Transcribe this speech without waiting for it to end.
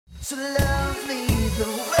to love me the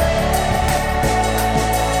way.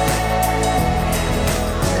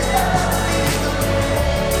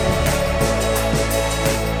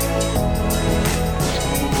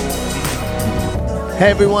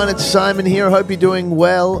 Hey everyone, it's Simon here. Hope you're doing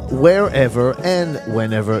well wherever and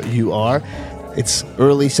whenever you are. It's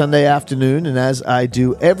early Sunday afternoon, and as I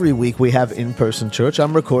do every week, we have in-person church.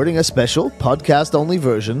 I'm recording a special podcast-only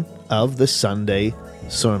version of the Sunday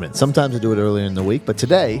sermon. Sometimes I do it earlier in the week, but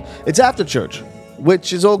today it's after church,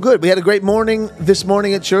 which is all good. We had a great morning this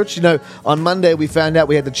morning at church. You know, on Monday we found out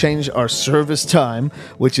we had to change our service time,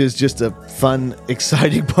 which is just a fun,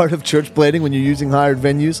 exciting part of church planning when you're using hired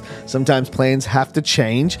venues. Sometimes plans have to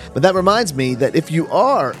change. But that reminds me that if you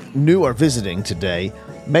are new or visiting today,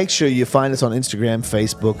 make sure you find us on Instagram,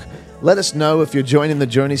 Facebook. Let us know if you're joining the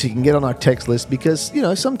journey so you can get on our text list because, you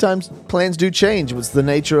know, sometimes plans do change. It's the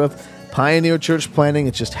nature of Pioneer Church planning.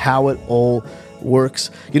 It's just how it all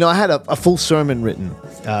works. You know, I had a full sermon written,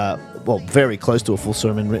 very close to a full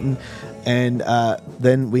sermon written, and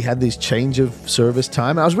then we had this change of service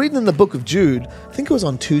time. I was reading in the book of Jude, I think it was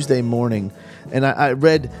on Tuesday morning, and I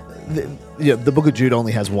read, the book of Jude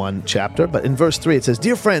only has one chapter, but in verse 3 it says,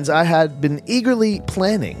 "Dear friends, I had been eagerly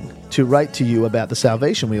planning to write to you about the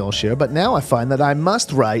salvation we all share, but now I find that I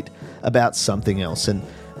must write about something else." And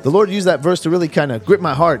the Lord used that verse to really kind of grip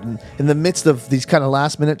my heart. And in the midst of these kind of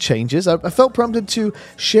last-minute changes, I felt prompted to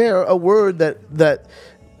share a word that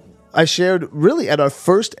I shared really at our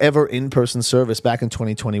first ever in-person service back in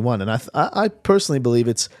 2021. And I personally believe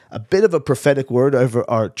it's a bit of a prophetic word over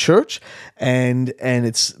our church, and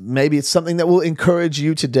it's something that will encourage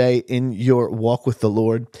you today in your walk with the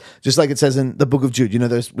Lord. Just like it says in the book of Jude, you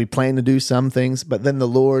know, we plan to do some things, but then the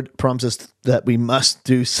Lord prompts us that we must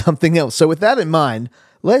do something else. So with that in mind,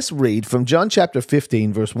 let's read from John chapter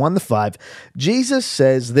 15, verse 1 to 5. Jesus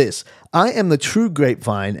says this, "I am the true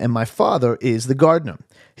grapevine, and my Father is the gardener.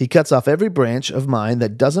 He cuts off every branch of mine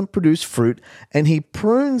that doesn't produce fruit, and he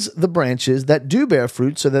prunes the branches that do bear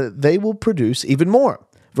fruit so that they will produce even more."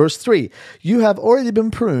 Verse 3, "You have already been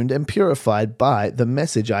pruned and purified by the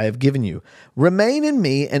message I have given you. Remain in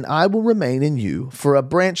me, and I will remain in you. For a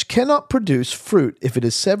branch cannot produce fruit if it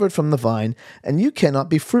is severed from the vine, and you cannot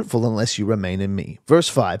be fruitful unless you remain in me." Verse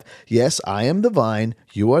 5, "Yes, I am the vine,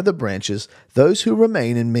 you are the branches. Those who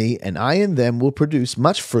remain in me, and I in them, will produce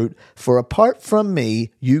much fruit. For apart from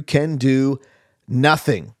me, you can do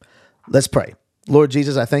nothing." Let's pray. Lord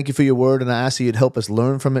Jesus, I thank you for your word, and I ask that you'd help us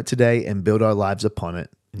learn from it today and build our lives upon it.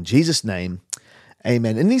 In Jesus' name,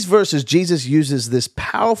 amen. In these verses, Jesus uses this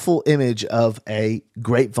powerful image of a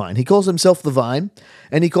grapevine. He calls himself the vine,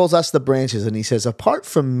 and he calls us the branches, and he says, apart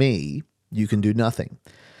from me, you can do nothing.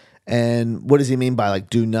 And what does he mean by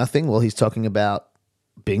do nothing? Well, he's talking about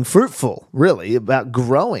being fruitful, really, about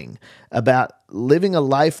growing, about living a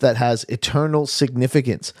life that has eternal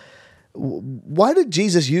significance. Why did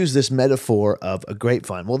Jesus use this metaphor of a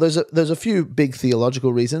grapevine? Well, there's a few big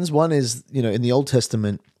theological reasons. One is, in the Old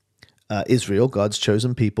Testament, Israel, God's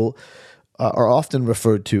chosen people, are often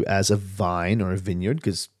referred to as a vine or a vineyard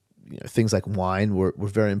because things like wine were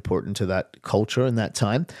very important to that culture in that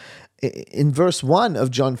time. In verse 1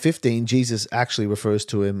 of John 15, Jesus actually refers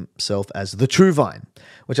to himself as the true vine,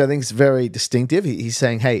 which I think is very distinctive. He's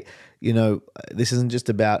saying, hey, this isn't just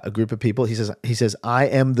about a group of people. He says, I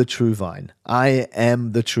am the true vine. I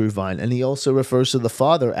am the true vine. And he also refers to the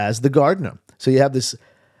Father as the gardener. So you have this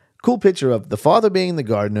cool picture of the Father being the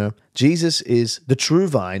gardener, Jesus is the true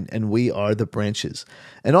vine, and we are the branches.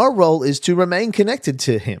 And our role is to remain connected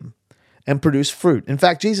to him and produce fruit. In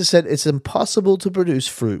fact, Jesus said it's impossible to produce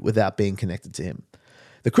fruit without being connected to him.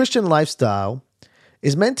 The Christian lifestyle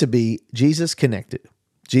is meant to be Jesus-connected,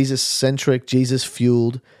 Jesus-centric,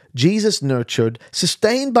 Jesus-fueled, Jesus-nurtured,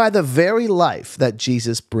 sustained by the very life that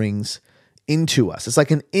Jesus brings into us. It's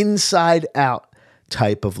like an inside-out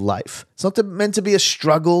type of life. It's not meant to be a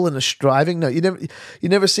struggle and a striving. No, you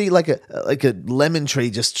never see like a lemon tree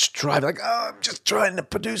just striving, I'm just trying to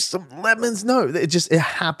produce some lemons. No, it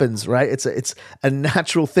happens, right? It's a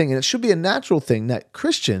natural thing, and it should be a natural thing that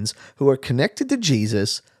Christians who are connected to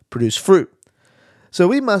Jesus produce fruit. So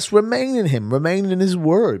we must remain in him, remain in his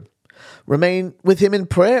word, remain with him in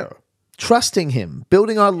prayer, trusting him,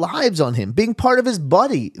 building our lives on him, being part of his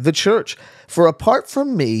body, the church. For apart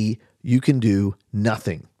from me, you can do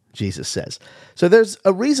nothing, Jesus says. So there's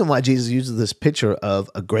a reason why Jesus uses this picture of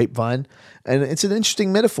a grapevine, and it's an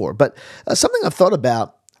interesting metaphor. But something I've thought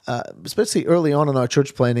about, especially early on in our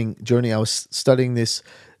church planning journey, I was studying these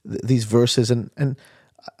verses and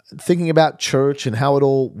thinking about church and how it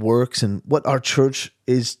all works and what our church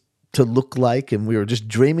is to look like, and we were just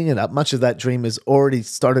dreaming it up. Much of that dream has already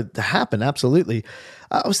started to happen, absolutely.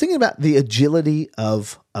 I was thinking about the agility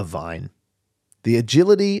of a vine, the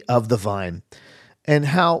agility of the vine, and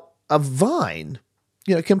how a vine,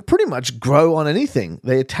 can pretty much grow on anything.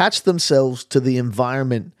 They attach themselves to the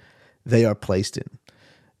environment they are placed in,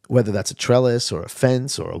 whether that's a trellis or a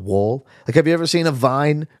fence or a wall. Like, have you ever seen a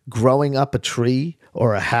vine growing up a tree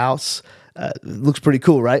or a house? It looks pretty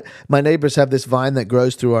cool, right? My neighbors have this vine that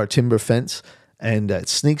grows through our timber fence, and it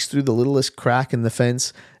sneaks through the littlest crack in the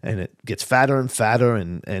fence, and it gets fatter and fatter.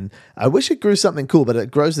 And I wish it grew something cool, but it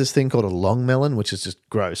grows this thing called a long melon, which is just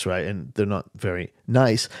gross, right? And they're not very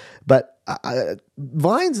nice. But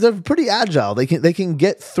vines, they're pretty agile. They can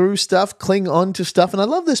get through stuff, cling on to stuff. And I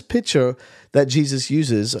love this picture that Jesus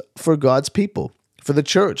uses for God's people, for the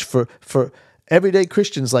church, for everyday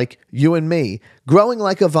Christians like you and me, growing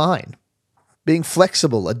like a vine, being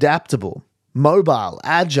flexible, adaptable, mobile,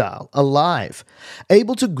 agile, alive,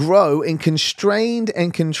 able to grow in constrained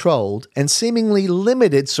and controlled and seemingly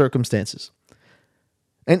limited circumstances.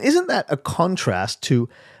 And isn't that a contrast to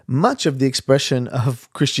much of the expression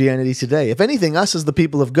of Christianity today? If anything, us as the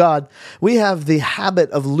people of God, we have the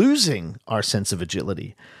habit of losing our sense of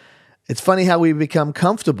agility. It's funny how we become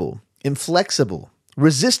comfortable, inflexible,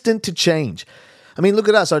 resistant to change. I mean, look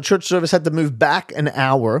at us. Our church service had to move back an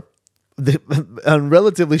hour on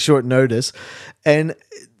relatively short notice, and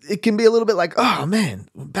it can be a little bit like, oh man,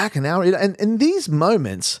 back an hour. And in these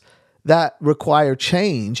moments that require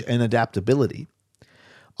change and adaptability,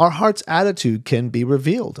 our heart's attitude can be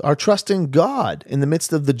revealed. Our trust in God in the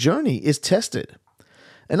midst of the journey is tested.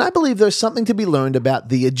 And I believe there's something to be learned about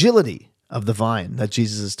the agility of the vine that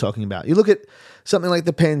Jesus is talking about. You look at something like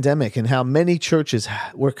the pandemic and how many churches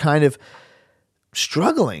were kind of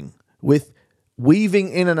struggling with weaving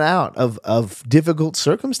in and out of difficult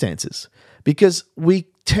circumstances because we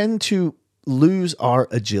tend to lose our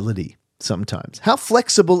agility sometimes. How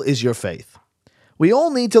flexible is your faith? We all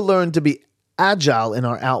need to learn to be agile in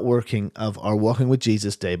our outworking of our walking with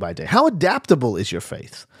Jesus day by day. How adaptable is your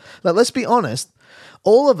faith? Now, let's be honest.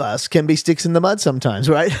 All of us can be sticks in the mud sometimes,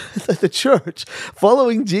 right? The church,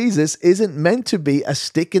 following Jesus, isn't meant to be a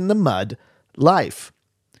stick in the mud life.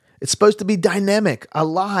 It's supposed to be dynamic,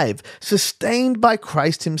 alive, sustained by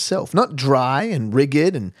Christ himself, not dry and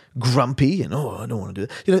rigid and grumpy and, I don't want to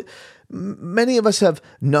do that. Many of us have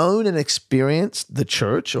known and experienced the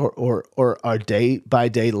church or our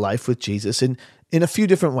day-by-day life with Jesus in a few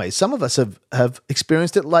different ways. Some of us have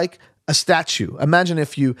experienced it like a statue. Imagine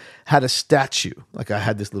if you had a statue, like I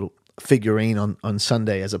had this little figurine on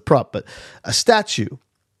Sunday as a prop, but a statue.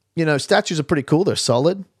 Statues are pretty cool. They're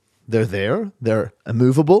solid. They're there. They're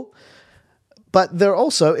immovable, but they're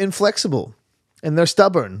also inflexible and they're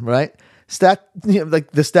stubborn, right?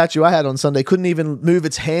 Like the statue I had on Sunday couldn't even move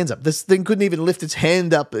its hands up. This thing couldn't even lift its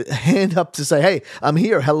hand up to say, hey, I'm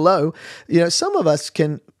here. Hello. Some of us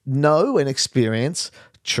can know and experience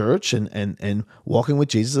church and walking with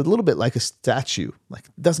Jesus a little bit like a statue, like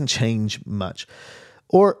it doesn't change much.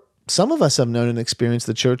 Or some of us have known and experienced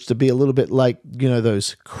the church to be a little bit like,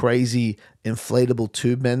 those crazy inflatable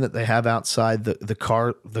tube men that they have outside the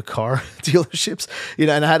car dealerships.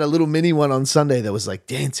 And I had a little mini one on Sunday that was like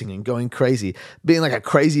dancing and going crazy, being like a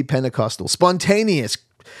crazy Pentecostal, spontaneous,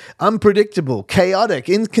 unpredictable, chaotic,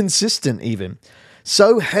 inconsistent even.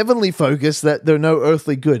 So heavenly focused that they're no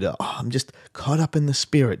earthly good. Oh, I'm just caught up in the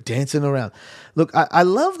spirit, dancing around. Look, I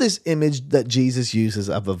love this image that Jesus uses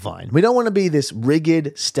of a vine. We don't want to be this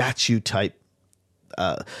rigid statue type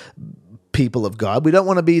people of God. We don't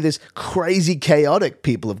want to be this crazy, chaotic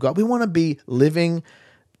people of God. We want to be living,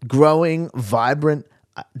 growing, vibrant,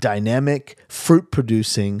 dynamic,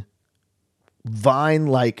 fruit-producing,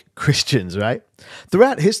 vine-like Christians, right?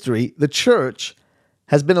 Throughout history, the church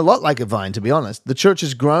has been a lot like a vine, to be honest. The church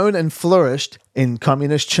has grown and flourished in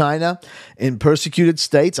communist China, in persecuted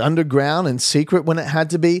states, underground and secret when it had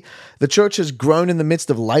to be. The church has grown in the midst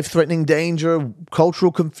of life-threatening danger,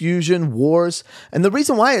 cultural confusion, wars. And the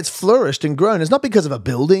reason why it's flourished and grown is not because of a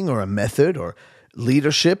building or a method or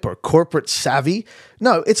leadership or corporate savvy.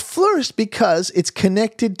 No, it's flourished because it's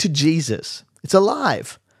connected to Jesus. It's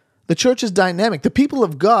alive. The church is dynamic. The people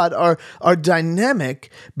of God are dynamic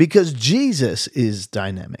because Jesus is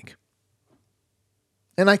dynamic.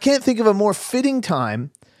 And I can't think of a more fitting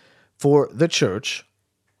time for the church,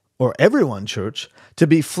 or everyone church, to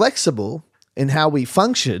be flexible in how we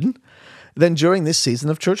function than during this season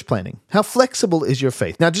of church planning. How flexible is your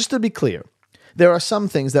faith? Now, just to be clear, there are some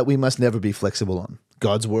things that we must never be flexible on.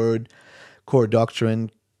 God's word, core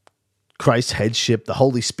doctrine, Christ's headship, the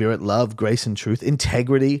Holy Spirit, love, grace, and truth,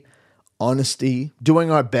 integrity, honesty,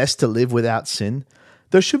 doing our best to live without sin.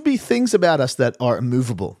 There should be things about us that are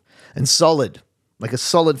immovable and solid, like a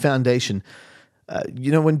solid foundation.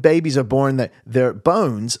 When babies are born, their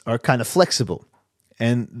bones are kind of flexible.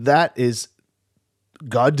 And that is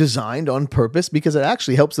God designed on purpose because it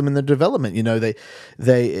actually helps them in their development.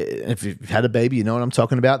 They if you've had a baby, you know what I'm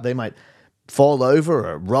talking about. They might fall over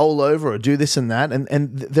or roll over or do this and that,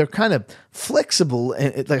 and they're kind of flexible.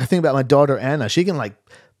 And like I think about my daughter Anna, she can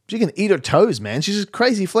eat her toes, man. She's just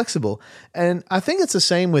crazy flexible. And I think it's the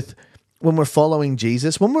same with when we're following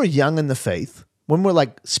Jesus, when we're young in the faith, when we're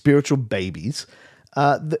like spiritual babies.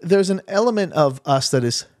 There's an element of us that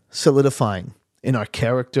is solidifying in our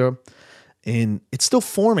character. It's still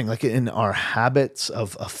forming, like in our habits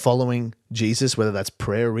of following Jesus, whether that's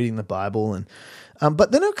prayer, reading the Bible,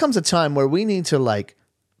 but then there comes a time where we need to like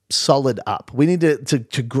solid up. We need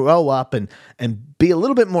to grow up and be a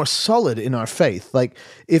little bit more solid in our faith. Like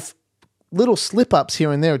if little slip-ups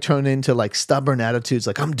here and there turn into like stubborn attitudes,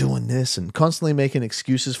 like I'm doing this and constantly making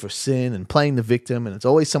excuses for sin and playing the victim and it's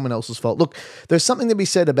always someone else's fault. Look, there's something to be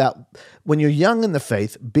said about when you're young in the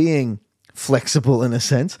faith being flexible in a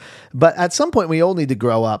sense, but at some point we all need to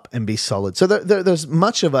grow up and be solid. So there's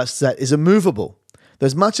much of us that is immovable.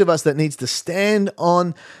 There's much of us that needs to stand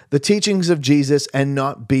on the teachings of Jesus and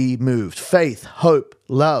not be moved. Faith, hope,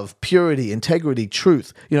 love, purity, integrity,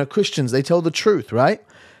 truth. Christians, they tell the truth, right?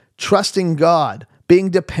 Trusting God, being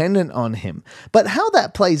dependent on Him. But how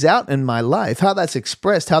that plays out in my life, how that's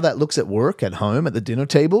expressed, how that looks at work, at home, at the dinner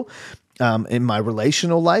table, in my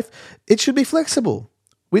relational life, it should be flexible.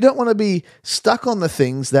 We don't want to be stuck on the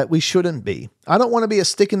things that we shouldn't be. I don't want to be a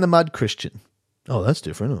stick-in-the-mud Christian. Oh, that's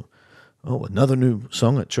different. Oh, another new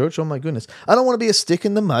song at church? Oh, my goodness. I don't want to be a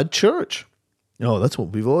stick-in-the-mud church. Oh, that's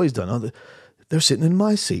what we've always done. Oh, they're sitting in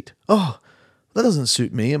my seat. Oh, that doesn't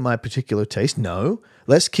suit me and my particular taste. No,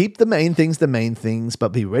 let's keep the main things, but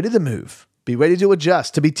be ready to move. Be ready to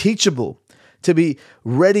adjust, to be teachable, to be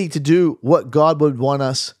ready to do what God would want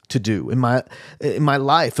us to do in my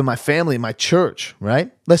life, in my family, in my church,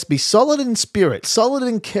 right? Let's be solid in spirit, solid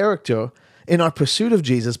in character in our pursuit of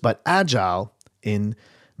Jesus, but agile in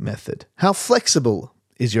method. How flexible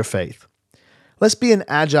is your faith? Let's be an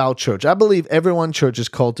agile church. I believe everyone church is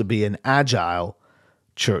called to be an agile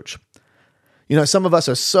church. Some of us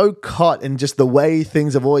are so caught in just the way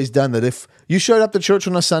things have always done that if you showed up to church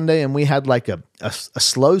on a Sunday and we had like a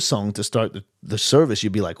slow song to start the service,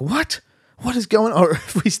 you'd be like, what? What is going on? Or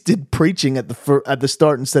if we did preaching at the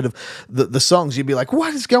start instead of the songs, you'd be like,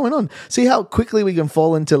 what is going on? See how quickly we can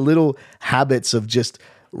fall into little habits of just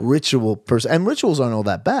ritual and rituals aren't all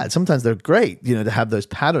that bad. Sometimes they're great, to have those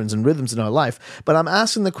patterns and rhythms in our life. But I'm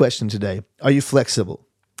asking the question today, are you flexible?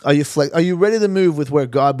 Are you ready to move with where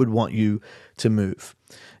God would want you to move?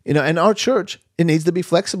 And our church, it needs to be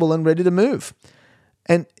flexible and ready to move.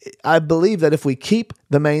 And I believe that if we keep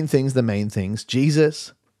the main things,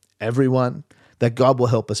 Jesus, everyone, that God will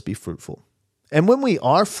help us be fruitful. And when we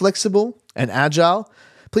are flexible and agile,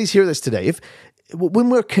 please hear this today. When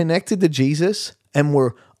we're connected to Jesus and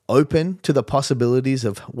we're open to the possibilities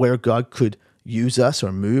of where God could use us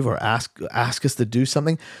or move or ask us to do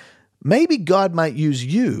something, maybe God might use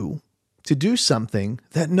you to do something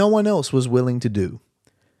that no one else was willing to do.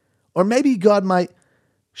 Or maybe God might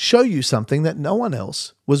show you something that no one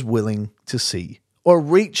else was willing to see. Or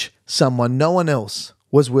reach someone no one else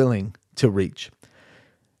was willing to reach.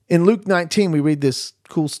 In Luke 19, we read this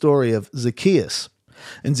cool story of Zacchaeus.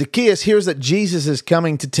 And Zacchaeus hears that Jesus is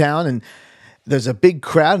coming to town and there's a big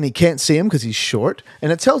crowd and he can't see him because he's short.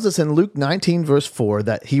 And it tells us in Luke 19, verse 4,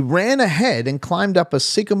 that he ran ahead and climbed up a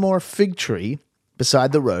sycamore fig tree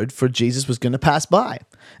beside the road, for Jesus was going to pass by.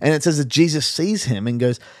 And it says that Jesus sees him and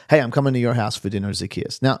goes, hey, I'm coming to your house for dinner,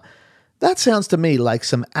 Zacchaeus. Now, that sounds to me like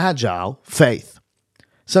some agile faith.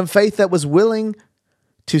 Some faith that was willing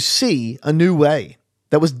to see a new way,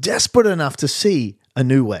 that was desperate enough to see a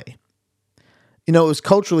new way. It was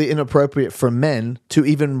culturally inappropriate for men to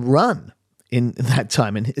even run in that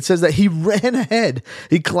time. And it says that he ran ahead.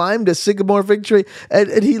 He climbed a sycamore fig tree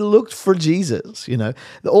and he looked for Jesus.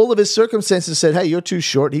 All of his circumstances said, hey, you're too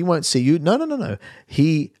short. He won't see you. No.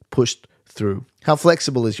 He pushed through. How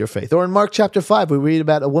flexible is your faith? Or in Mark chapter 5, we read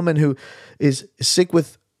about a woman who is sick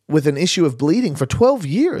with an issue of bleeding for 12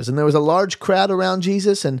 years. And there was a large crowd around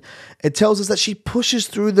Jesus. And it tells us that she pushes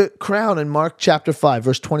through the crowd in Mark chapter 5,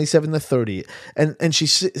 verse 27 to 30. And she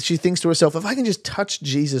thinks to herself, if I can just touch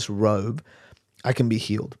Jesus' robe, I can be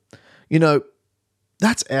healed.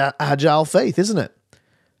 That's agile faith, isn't it?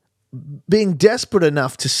 being desperate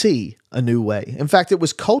enough to see a new way. In fact, it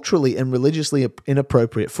was culturally and religiously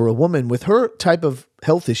inappropriate for a woman with her type of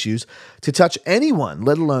health issues to touch anyone,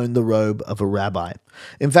 let alone the robe of a rabbi.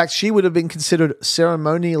 In fact, she would have been considered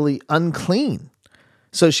ceremonially unclean.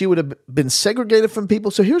 So she would have been segregated from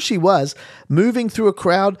people. So here she was, moving through a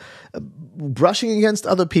crowd, brushing against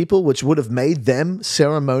other people, which would have made them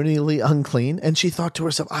ceremonially unclean. And she thought to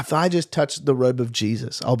herself, if I just touch the robe of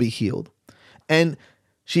Jesus, I'll be healed. And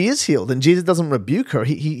she is healed, and Jesus doesn't rebuke her.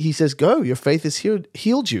 He says, go, your faith has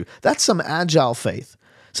healed you. That's some agile faith,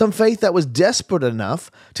 some faith that was desperate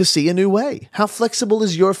enough to see a new way. How flexible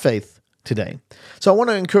is your faith today? So I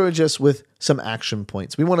want to encourage us with some action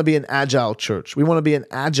points. We want to be an agile church. We want to be an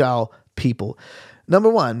agile people. Number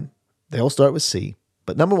one, they all start with C,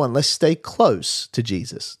 but number one, let's stay close to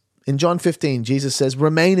Jesus. In John 15, Jesus says,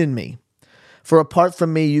 remain in me. For apart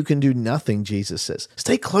from me, you can do nothing, Jesus says.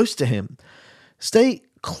 Stay close to him. Stay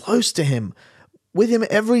close to him, with him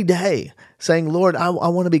every day, saying, Lord, I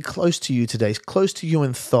want to be close to you today, close to you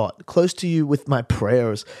in thought, close to you with my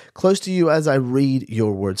prayers, close to you as I read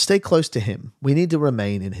your word. Stay close to him. We need to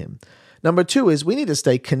remain in him. Number two is we need to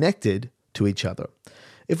stay connected to each other.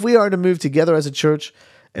 If we are to move together as a church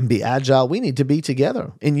and be agile, we need to be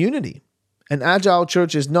together in unity. An agile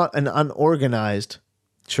church is not an unorganized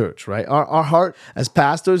church, right? Our heart as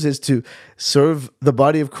pastors is to serve the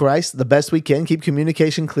body of Christ the best we can, keep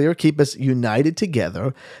communication clear, keep us united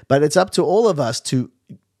together. But it's up to all of us to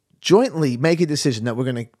jointly make a decision that we're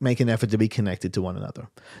going to make an effort to be connected to one another.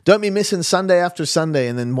 Don't be missing Sunday after Sunday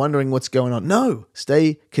and then wondering what's going on. No,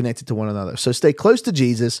 stay connected to one another. So stay close to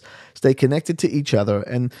Jesus, stay connected to each other.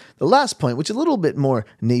 And the last point, which is a little bit more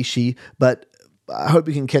niche-y, but I hope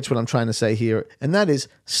you can catch what I'm trying to say here, and that is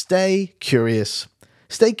stay curious.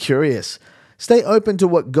 Stay curious. Stay open to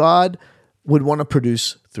what God would want to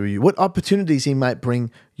produce through you, what opportunities he might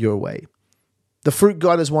bring your way. The fruit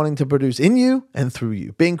God is wanting to produce in you and through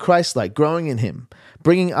you, being Christ-like, growing in him,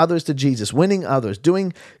 bringing others to Jesus, winning others,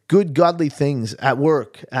 doing good, godly things at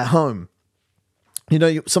work, at home. You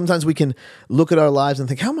know, sometimes we can look at our lives and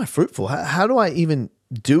think, how am I fruitful? How do I even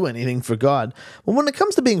do anything for God? Well, when it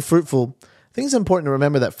comes to being fruitful, I think it's important to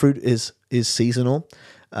remember that fruit is seasonal.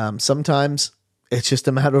 Sometimes it's just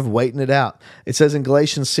a matter of waiting it out. It says in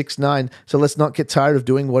Galatians 6:9, so let's not get tired of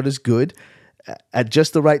doing what is good. At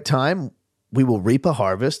just the right time, we will reap a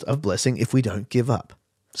harvest of blessing if we don't give up.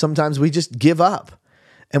 Sometimes we just give up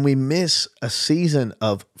and we miss a season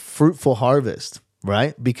of fruitful harvest,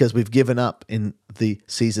 right? Because we've given up in the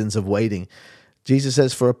seasons of waiting. Jesus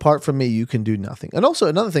says, for apart from me, you can do nothing. And also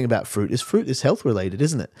another thing about fruit is health related,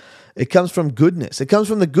 isn't it? It comes from goodness. It comes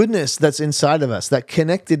from the goodness that's inside of us, that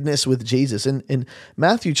connectedness with Jesus. In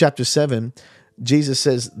Matthew chapter 7, Jesus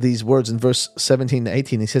says these words in verse 17 to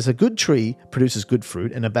 18. He says, a good tree produces good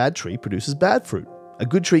fruit and a bad tree produces bad fruit. A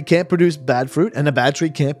good tree can't produce bad fruit and a bad tree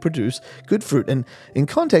can't produce good fruit. And in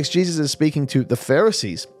context, Jesus is speaking to the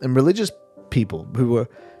Pharisees and religious people who were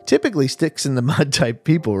typically sticks in the mud type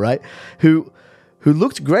people, right? Who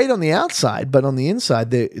looked great on the outside, but on the inside,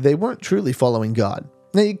 they weren't truly following God.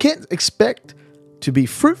 Now, you can't expect to be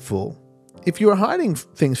fruitful if you're hiding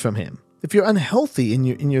things from him, if you're unhealthy in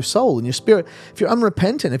your soul, in your spirit, if you're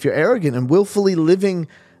unrepentant, if you're arrogant and willfully living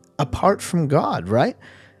apart from God, right?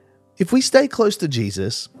 If we stay close to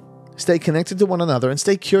Jesus, stay connected to one another, and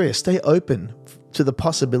stay curious, stay open to the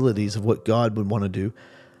possibilities of what God would want to do,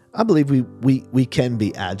 I believe we can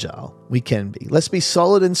be agile. We can be. Let's be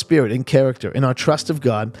solid in spirit, in character, in our trust of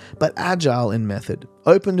God, but agile in method,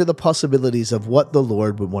 open to the possibilities of what the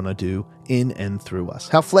Lord would want to do in and through us.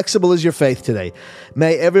 How flexible is your faith today?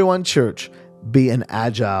 May everyone church be an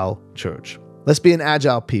agile church. Let's be an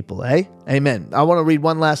agile people, eh? Amen. I want to read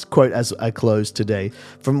one last quote as I close today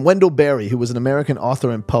from Wendell Berry, who was an American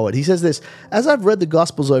author and poet. He says this, as I've read the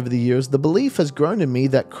Gospels over the years, the belief has grown in me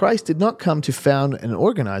that Christ did not come to found an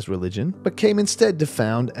organized religion, but came instead to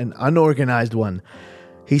found an unorganized one.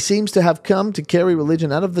 He seems to have come to carry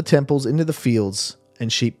religion out of the temples into the fields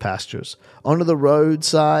and sheep pastures, onto the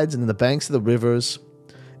roadsides and the banks of the rivers,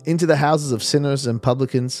 into the houses of sinners and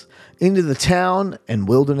publicans, into the town and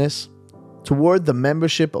wilderness, toward the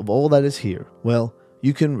membership of all that is here. Well,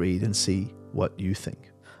 you can read and see what you think.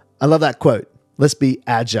 I love that quote. Let's be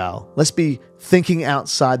agile. Let's be thinking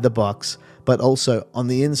outside the box, but also on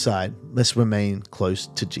the inside, let's remain close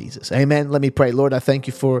to Jesus. Amen. Let me pray. Lord, I thank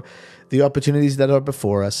you for the opportunities that are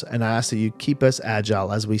before us, and I ask that you keep us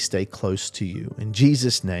agile as we stay close to you. In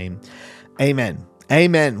Jesus' name, amen.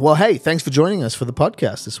 Amen. Well, hey, thanks for joining us for the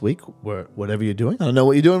podcast this week, whatever you're doing. I don't know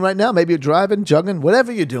what you're doing right now. Maybe you're driving, jogging,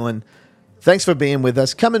 whatever you're doing. Thanks for being with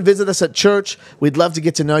us. Come and visit us at church. We'd love to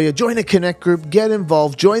get to know you. Join a connect group. Get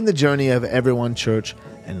involved. Join the journey of Everyone Church.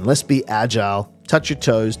 And let's be agile. Touch your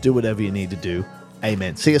toes. Do whatever you need to do.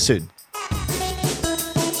 Amen. See you soon.